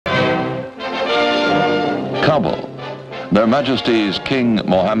Kabul, Their Majesties King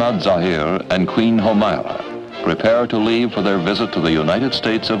Mohammad Zahir and Queen Homeira prepare to leave for their visit to the United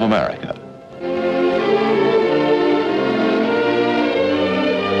States of America.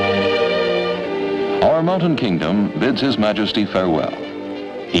 Our mountain kingdom bids His Majesty farewell.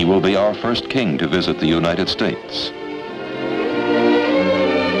 He will be our first king to visit the United States.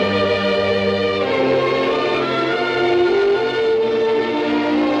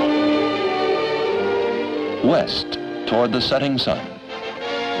 West, toward the setting sun.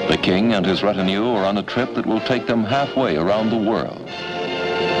 The king and his retinue are on a trip that will take them halfway around the world.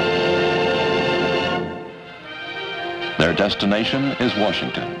 Their destination is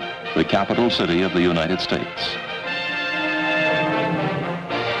Washington, the capital city of the United States.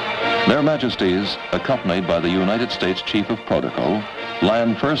 Their Majesties, accompanied by the United States Chief of Protocol,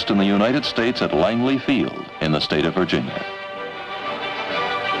 land first in the United States at Langley Field in the state of Virginia.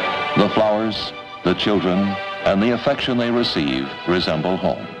 The flowers, the children, and the affection they receive resemble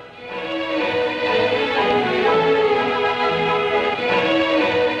home.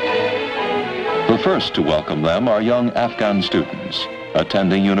 The first to welcome them are young Afghan students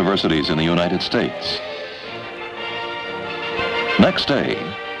attending universities in the United States. Next day,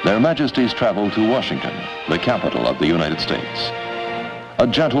 Their Majesties travel to Washington, the capital of the United States. A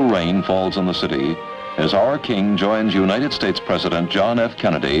gentle rain falls on the city as our king joins United States President John F.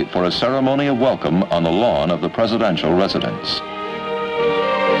 Kennedy for a ceremony of welcome on the lawn of the presidential residence.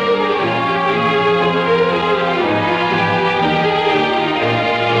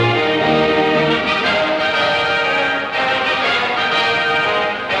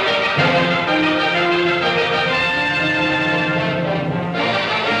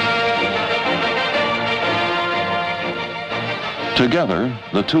 Together,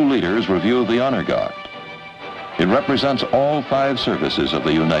 the two leaders review the Honor Guard. It represents all 5 services of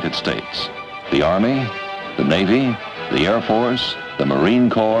the United States: the Army, the Navy, the Air Force, the Marine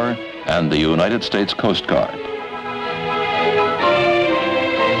Corps, and the United States Coast Guard.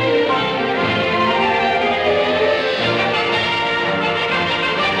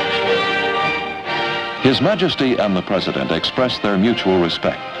 His Majesty and the President express their mutual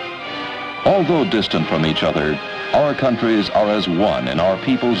respect. Although distant from each other, our countries are as one in our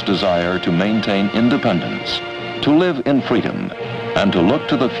people's desire to maintain independence, to live in freedom, and to look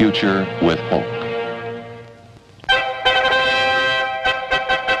to the future with hope.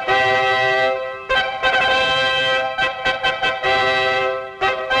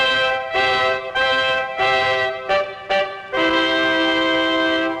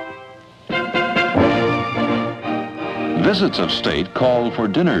 Visits of state call for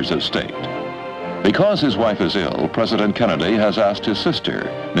dinners of state. Because his wife is ill, President Kennedy has asked his sister,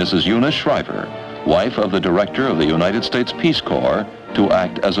 Mrs. Eunice Shriver, wife of the director of the United States Peace Corps, to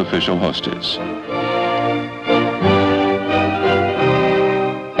act as official hostess.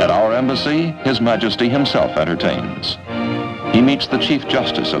 At our embassy, His Majesty himself entertains. He meets the Chief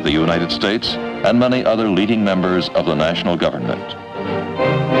Justice of the United States and many other leading members of the national government.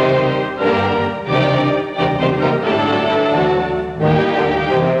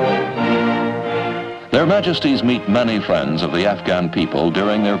 Their Majesties meet many friends of the Afghan people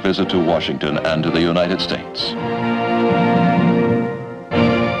during their visit to Washington and to the United States.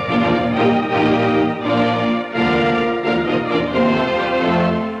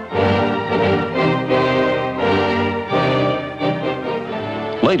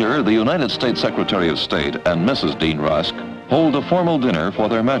 Later, the United States Secretary of State and Mrs. Dean Rusk hold a formal dinner for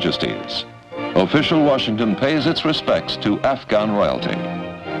Their Majesties. Official Washington pays its respects to Afghan royalty.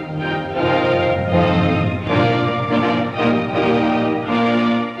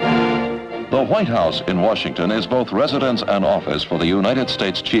 The White House in Washington is both residence and office for the United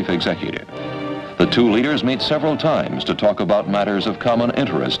States Chief Executive. The two leaders meet several times to talk about matters of common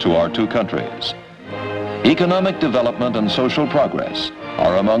interest to our two countries. Economic development and social progress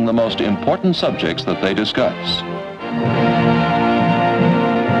are among the most important subjects that they discuss.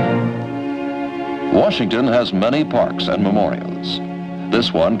 Washington has many parks and memorials.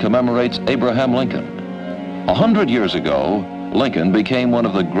 This one commemorates Abraham Lincoln. 100 years ago, Lincoln became one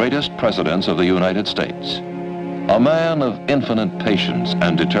of the greatest presidents of the United States. A man of infinite patience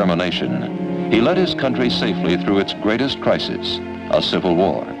and determination, he led his country safely through its greatest crisis, a civil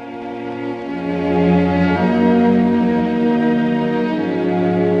war.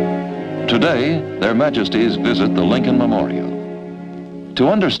 Today, Their Majesties visit the Lincoln Memorial. To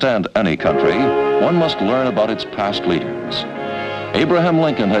understand any country, one must learn about its past leaders. Abraham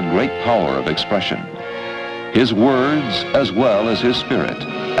Lincoln had great power of expression. His words, as well as his spirit,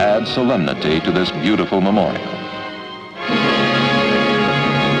 add solemnity to this beautiful memorial.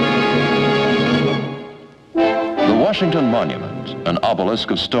 Washington Monument, an obelisk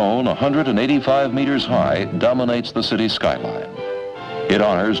of stone 185 meters high, dominates the city's skyline. It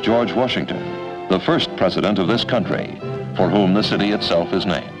honors George Washington, the first president of this country, for whom the city itself is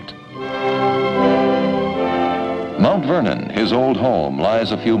named. Mount Vernon, his old home,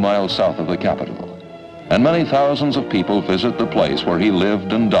 lies a few miles south of the capital, and many thousands of people visit the place where he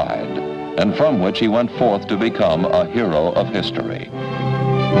lived and died, and from which he went forth to become a hero of history.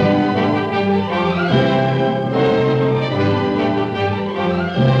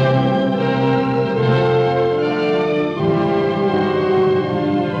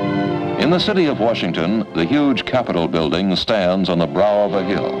 In the city of Washington, the huge Capitol building stands on the brow of a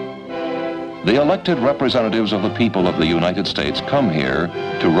hill. The elected representatives of the people of the United States come here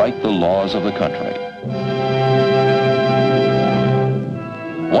to write the laws of the country.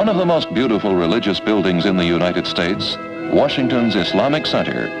 One of the most beautiful religious buildings in the United States, Washington's Islamic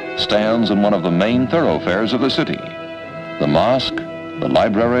Center, stands in one of the main thoroughfares of the city. The mosque, the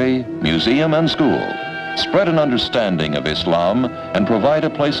library, museum, and school spread an understanding of Islam and provide a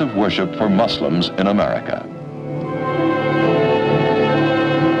place of worship for Muslims in America.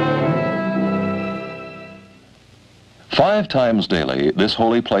 Five times daily, this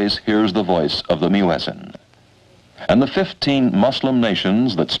holy place hears the voice of the muezzin. And the 15 Muslim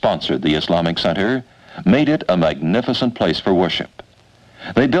nations that sponsored the Islamic Center made it a magnificent place for worship.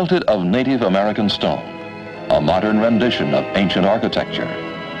 They built it of Native American stone, a modern rendition of ancient architecture.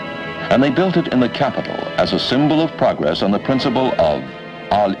 And they built it in the capital as a symbol of progress on the principle of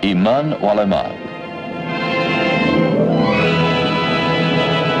al-iman wal-amal.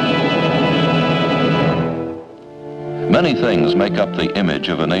 Many things make up the image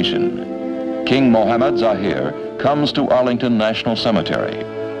of a nation. King Mohammad Zahir comes to Arlington National Cemetery,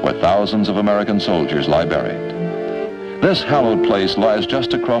 where thousands of American soldiers lie buried. This hallowed place lies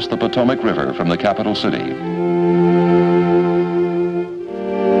just across the Potomac River from the capital city.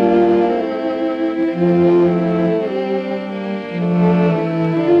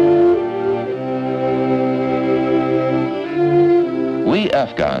 We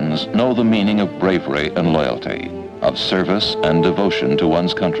Afghans know the meaning of bravery and loyalty, of service and devotion to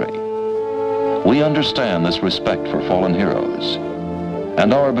one's country. We understand this respect for fallen heroes,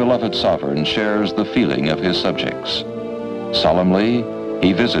 and our beloved sovereign shares the feeling of his subjects. Solemnly,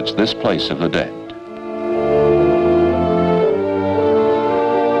 he visits this place of the dead.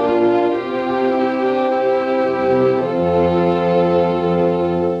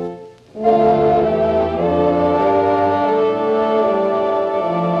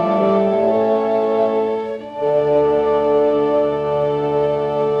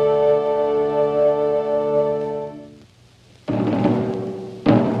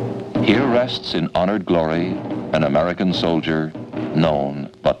 Here rests in honored glory an American soldier known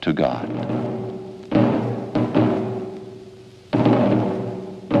but to God.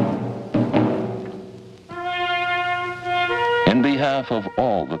 In behalf of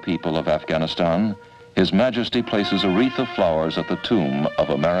all the people of Afghanistan, His Majesty places a wreath of flowers at the tomb of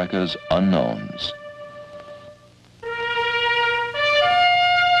America's unknowns.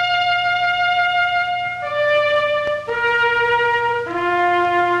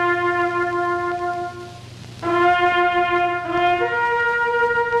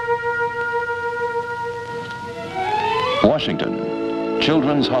 Washington,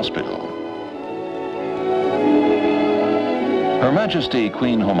 Children's Hospital. Her Majesty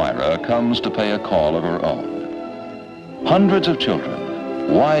Queen Homeira comes to pay a call of her own. Hundreds of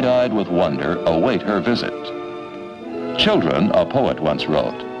children, wide-eyed with wonder, await her visit. Children, a poet once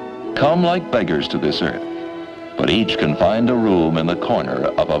wrote, come like beggars to this earth, but each can find a room in the corner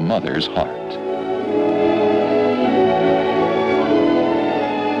of a mother's heart.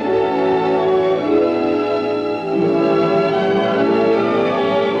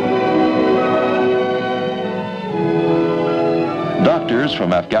 Doctors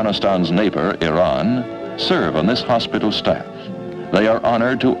from Afghanistan's neighbor, Iran, serve on this hospital staff. They are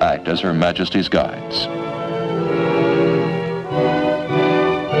honored to act as Her Majesty's guides.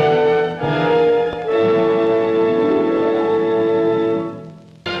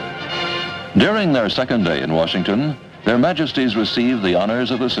 During their second day in Washington, Their Majesties receive the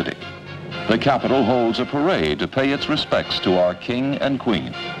honors of the city. The Capitol holds a parade to pay its respects to our King and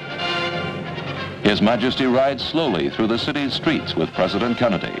Queen. His Majesty rides slowly through the city's streets with President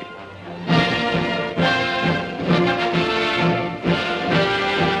Kennedy.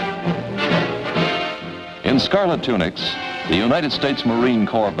 In scarlet tunics, the United States Marine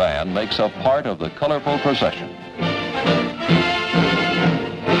Corps band makes up part of the colorful procession.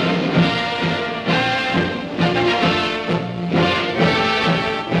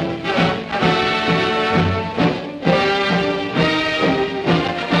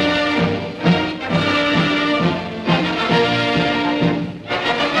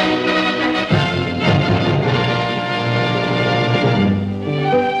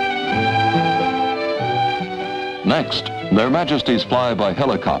 Next, Their Majesties fly by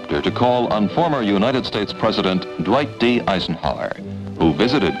helicopter to call on former United States President Dwight D. Eisenhower, who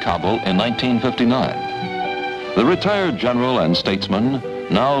visited Kabul in 1959. The retired general and statesman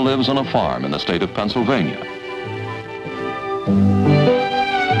now lives on a farm in the state of Pennsylvania.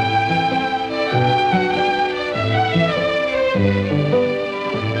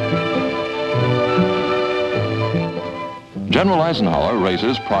 General Eisenhower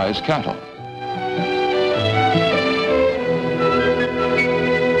raises prize cattle.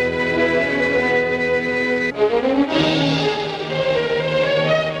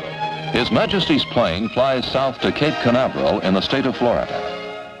 His Majesty's plane flies south to Cape Canaveral in the state of Florida.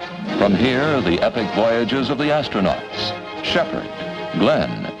 From here, the epic voyages of the astronauts, Shepard,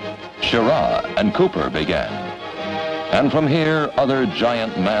 Glenn, Schirra, and Cooper began. And from here, other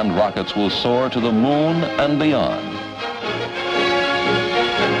giant manned rockets will soar to the moon and beyond.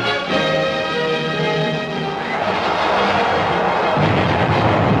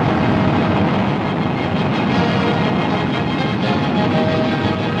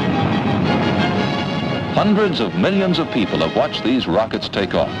 Hundreds of millions of people have watched these rockets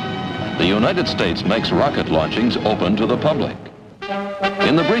take off. The United States makes rocket launchings open to the public.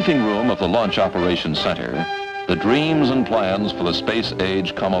 In the briefing room of the Launch Operations Center, the dreams and plans for the space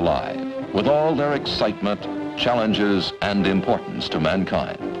age come alive, with all their excitement, challenges, and importance to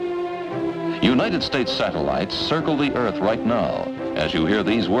mankind. United States satellites circle the Earth right now as you hear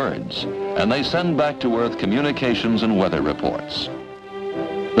these words, and they send back to Earth communications and weather reports.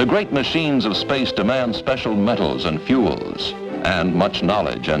 The great machines of space demand special metals and fuels, and much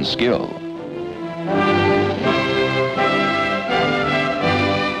knowledge and skill.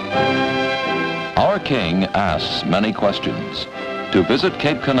 Our king asks many questions. To visit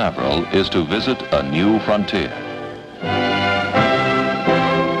Cape Canaveral is to visit a new frontier.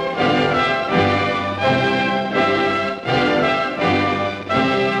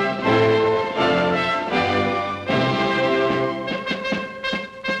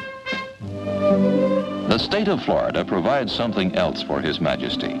 The state of Florida provides something else for His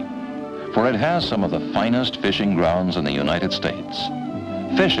Majesty, for it has some of the finest fishing grounds in the United States.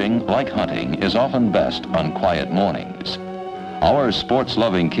 Fishing, like hunting, is often best on quiet mornings. Our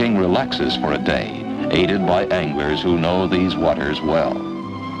sports-loving king relaxes for a day, aided by anglers who know these waters well.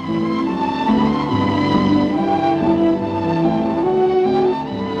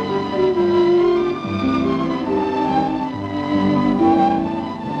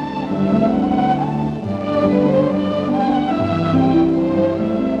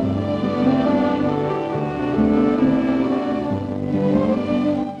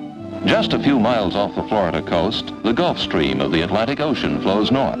 Just a few miles off the Florida coast, the Gulf Stream of the Atlantic Ocean flows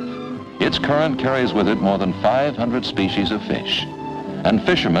north. Its current carries with it more than 500 species of fish. And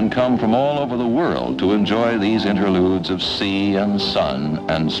fishermen come from all over the world to enjoy these interludes of sea and sun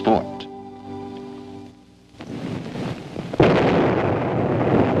and sport.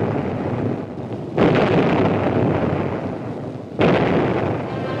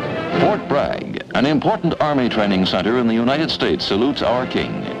 Fort Bragg, an important Army training center in the United States, salutes our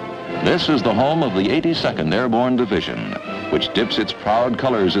king. This is the home of the 82nd Airborne Division, which dips its proud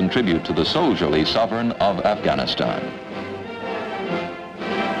colors in tribute to the soldierly sovereign of Afghanistan.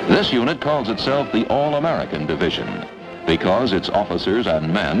 This unit calls itself the All-American Division because its officers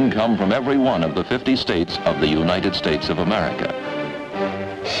and men come from every one of the 50 states of the United States of America.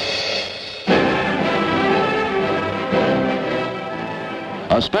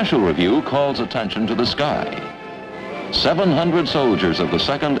 A special review calls attention to the sky. 700 soldiers of the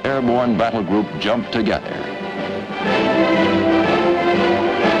 2nd Airborne Battle Group jump together.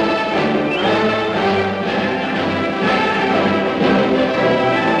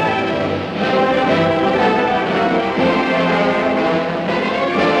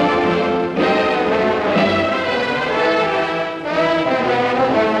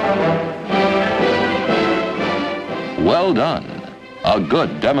 Well done. A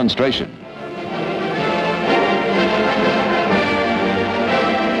good demonstration.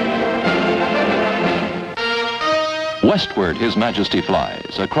 Westward, His Majesty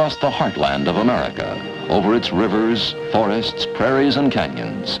flies across the heartland of America, over its rivers, forests, prairies, and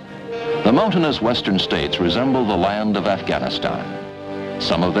canyons. The mountainous western states resemble the land of Afghanistan.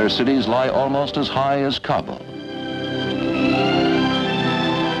 Some of their cities lie almost as high as Kabul.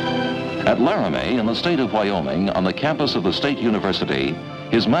 At Laramie, in the state of Wyoming, on the campus of the State University,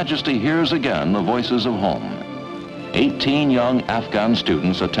 His Majesty hears again the voices of home. 18 young Afghan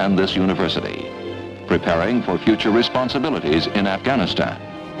students attend this university, preparing for future responsibilities in Afghanistan.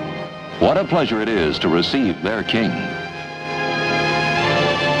 What a pleasure it is to receive their king.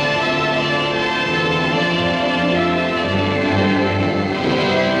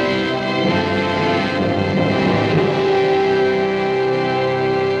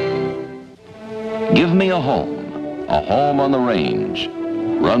 a home on the range,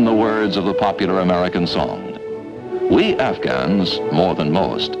 run the words of the popular American song. We Afghans, more than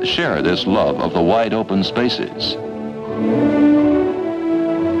most, share this love of the wide open spaces.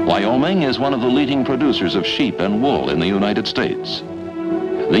 Wyoming is one of the leading producers of sheep and wool in the United States.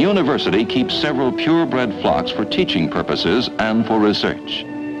 The university keeps several purebred flocks for teaching purposes and for research.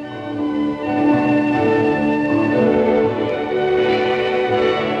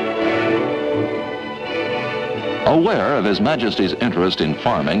 Aware of His Majesty's interest in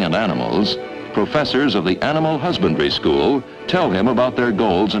farming and animals, professors of the Animal Husbandry School tell him about their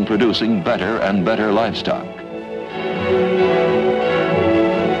goals in producing better and better livestock.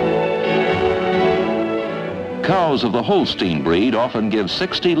 Cows of the Holstein breed often give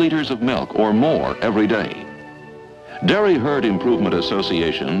 60 liters of milk or more every day. Dairy herd improvement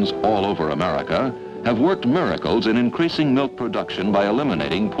associations all over America have worked miracles in increasing milk production by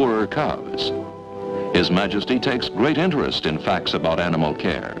eliminating poorer cows. His Majesty takes great interest in facts about animal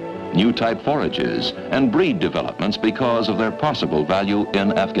care, new type forages, and breed developments because of their possible value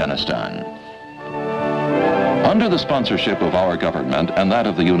in Afghanistan. Under the sponsorship of our government and that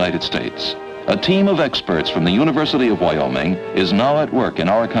of the United States, a team of experts from the University of Wyoming is now at work in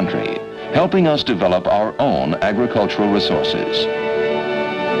our country, helping us develop our own agricultural resources.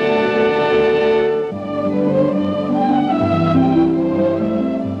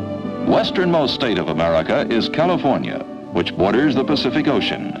 Westernmost state of America is California, which borders the Pacific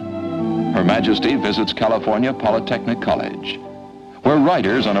Ocean. Her Majesty visits California Polytechnic College, where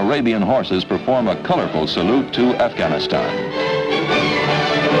riders on Arabian horses perform a colorful salute to Afghanistan.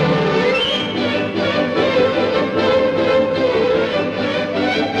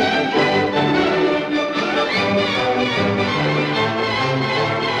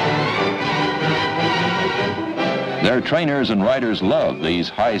 Their trainers and riders love these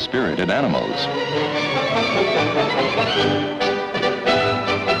high-spirited animals.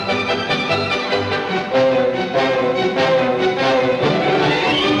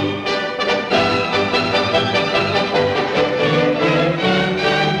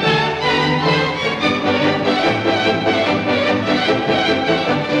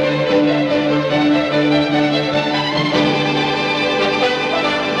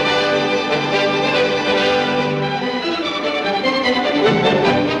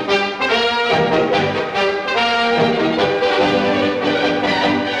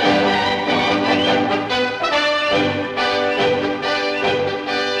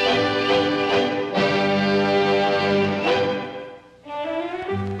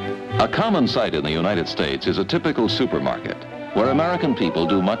 A common sight in the United States is a typical supermarket, where American people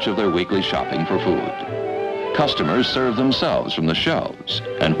do much of their weekly shopping for food. Customers serve themselves from the shelves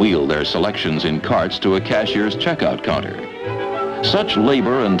and wheel their selections in carts to a cashier's checkout counter. Such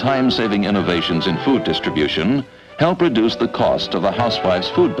labor and time-saving innovations in food distribution help reduce the cost of the housewife's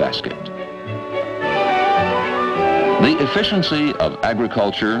food basket. The efficiency of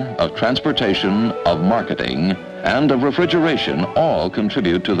agriculture, of transportation, of marketing, and of refrigeration all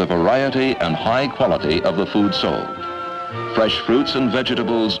contribute to the variety and high quality of the food sold. Fresh fruits and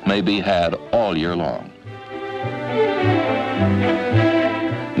vegetables may be had all year long.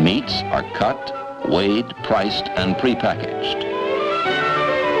 Meats are cut, weighed, priced, and prepackaged.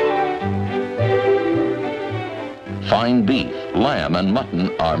 Fine beef, lamb, and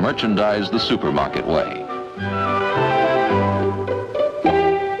mutton are merchandised the supermarket way.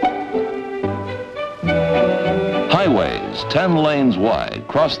 Highways, 10 lanes wide,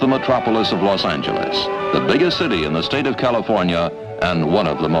 cross the metropolis of Los Angeles, the biggest city in the state of California and one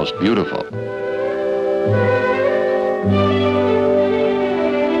of the most beautiful.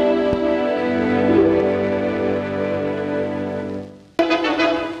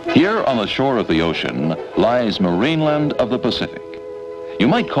 Here on the shore of the ocean lies Marineland of the Pacific. You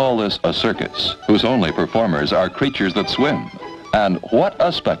might call this a circus, whose only performers are creatures that swim. And what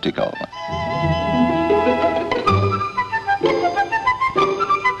a spectacle!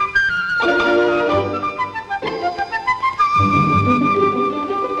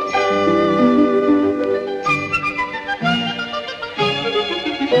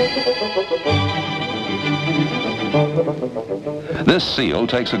 This seal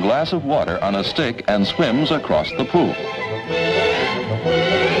takes a glass of water on a stick and swims across the pool.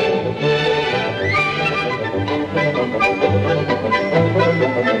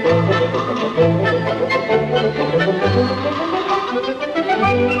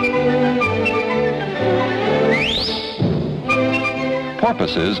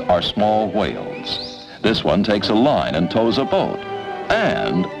 Porpoises are small whales. This one takes a line and tows a boat,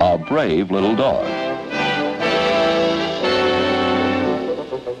 and a brave little dog.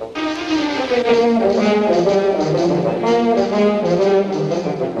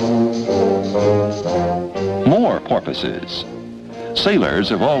 porpoises. Sailors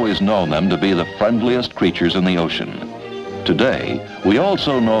have always known them to be the friendliest creatures in the ocean. Today, we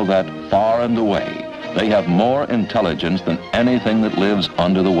also know that far and away, they have more intelligence than anything that lives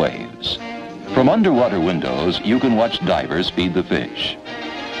under the waves. From underwater windows, you can watch divers feed the fish.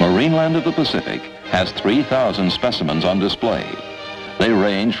 Marineland of the Pacific has 3,000 specimens on display. They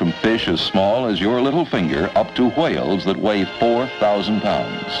range from fish as small as your little finger up to whales that weigh 4,000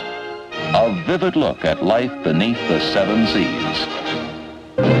 pounds. A vivid look at life beneath the 7 seas.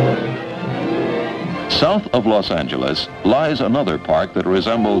 South of Los Angeles lies another park that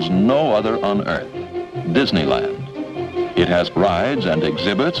resembles no other on Earth, Disneyland. It has rides and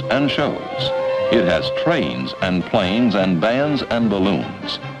exhibits and shows. It has trains and planes and bands and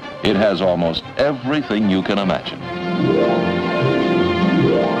balloons. It has almost everything you can imagine.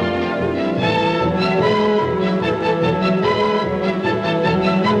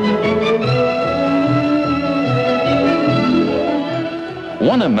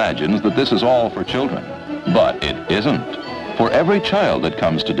 One imagines that this is all for children, but it isn't. For every child that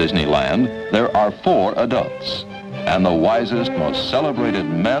comes to Disneyland, there are 4 adults. And the wisest, most celebrated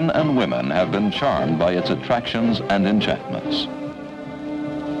men and women have been charmed by its attractions and enchantments.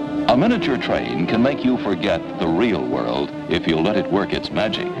 A miniature train can make you forget the real world if you let it work its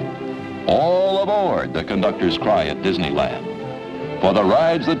magic. All aboard, the conductors cry at Disneyland. For the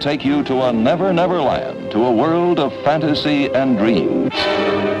rides that take you to a never, never land, to a world of fantasy and dreams.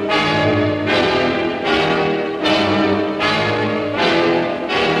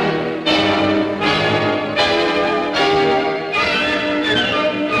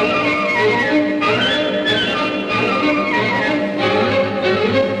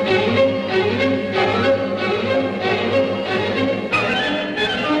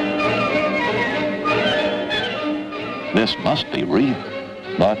 This must be real.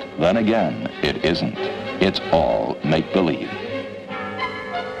 But then again, it isn't. It's all make-believe.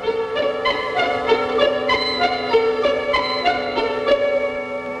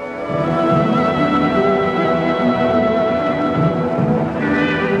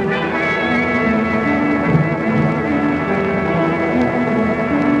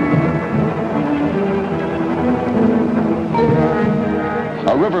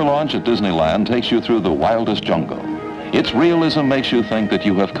 A river launch at Disneyland takes you through the wildest jungle. Its realism makes you think that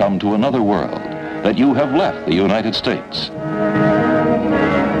you have come to another world, that you have left the United States.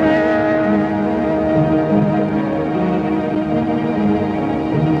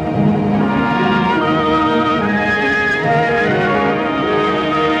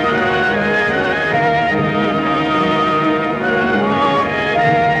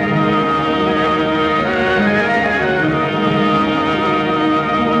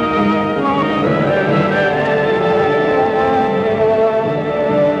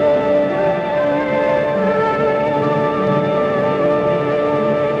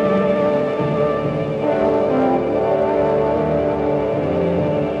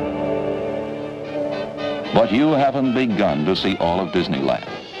 But you haven't begun to see all of Disneyland.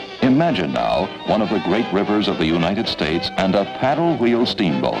 Imagine now one of the great rivers of the United States and a paddle wheel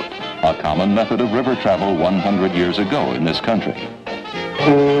steamboat, a common method of river travel 100 years ago in this country.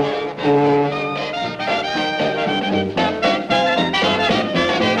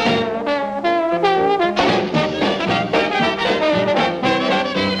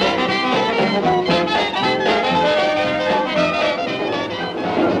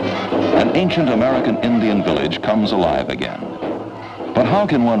 An ancient American Indian village comes alive again. But how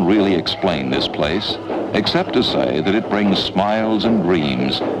can one really explain this place, except to say that it brings smiles and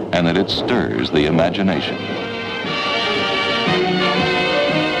dreams and that it stirs the imagination?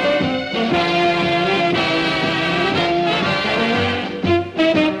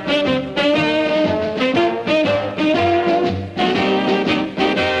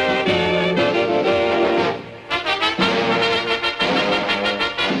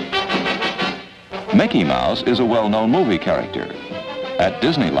 Mickey Mouse is a well-known movie character. At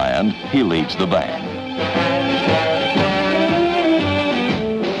Disneyland, he leads the band.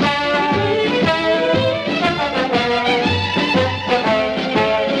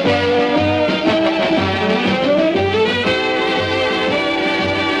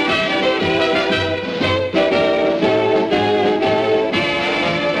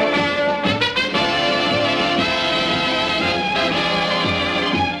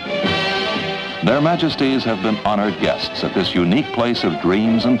 Their Majesties have been honored guests at this unique place of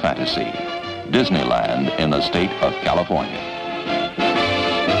dreams and fantasy, Disneyland in the state of California.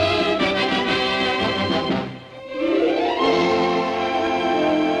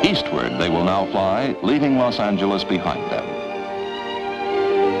 Eastward they will now fly, leaving Los Angeles behind them.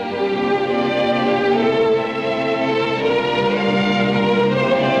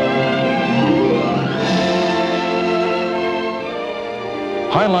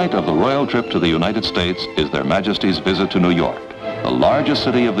 highlight of the royal trip to the United States is Their Majesty's visit to New York, the largest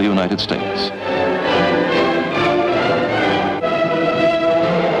city of the United States.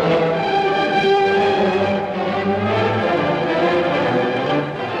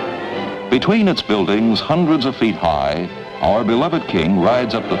 Between its buildings, hundreds of feet high, our beloved king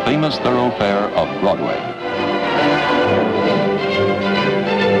rides up the famous thoroughfare of Broadway.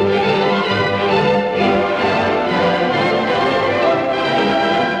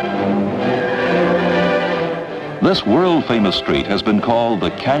 This world-famous street has been called the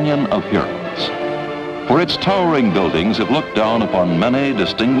Canyon of Heroes. For its towering buildings have looked down upon many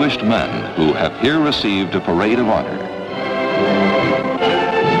distinguished men who have here received a parade of honor.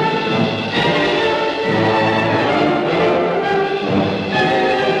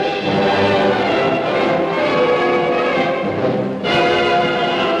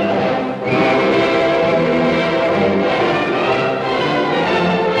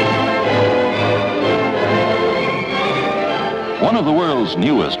 One of the world's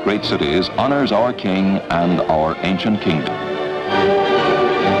newest great cities honors our king and our ancient kingdom.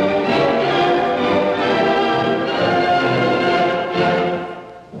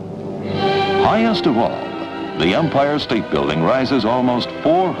 Highest of all, the Empire State Building rises almost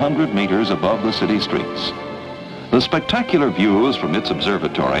 400 meters above the city streets. The spectacular views from its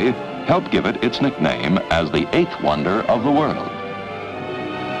observatory help give it its nickname as the eighth wonder of the world.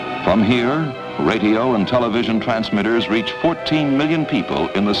 From here, radio and television transmitters reach 14 million people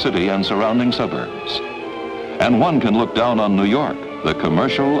in the city and surrounding suburbs. And one can look down on New York, the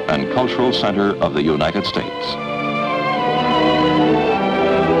commercial and cultural center of the United States.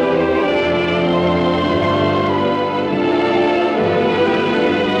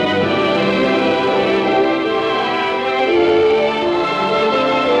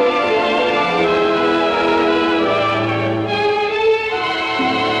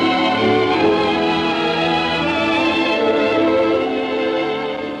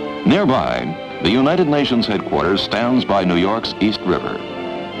 Nearby, the United Nations headquarters stands by New York's East River.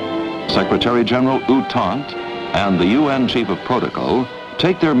 Secretary General U Thant and the UN Chief of Protocol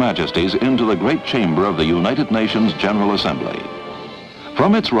take their majesties into the great chamber of the United Nations General Assembly.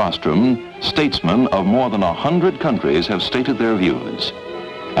 From its rostrum, statesmen of more than 100 countries have stated their views.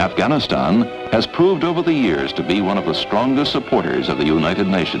 Afghanistan has proved over the years to be one of the strongest supporters of the United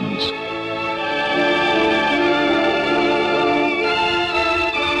Nations.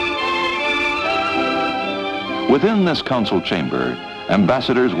 Within this council chamber,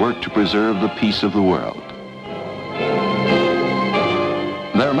 ambassadors work to preserve the peace of the world.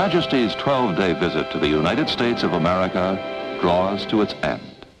 Their Majesty's 12-day visit to the United States of America draws to its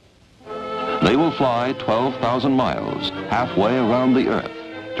end. They will fly 12,000 miles, halfway around the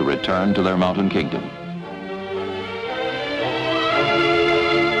earth, to return to their mountain kingdom.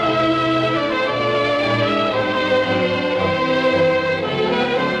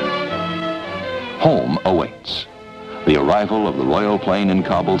 Home awaits. The arrival of the royal plane in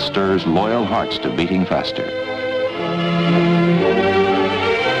Kabul stirs loyal hearts to beating faster.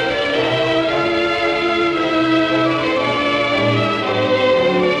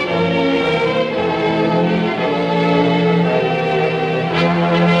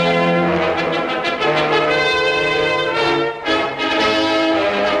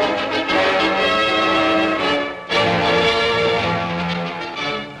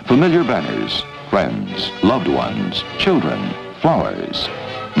 Familiar banners, friends, loved ones, children, flowers,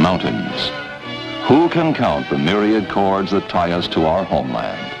 mountains. Who can count the myriad cords that tie us to our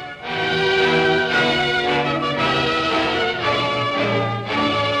homeland?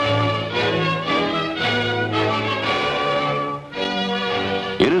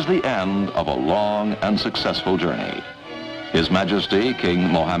 It is the end of a long and successful journey. His Majesty King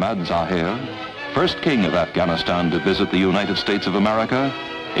Mohammad Zahir, first king of Afghanistan to visit the United States of America,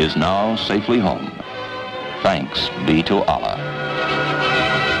 is now safely home. Thanks be to Allah.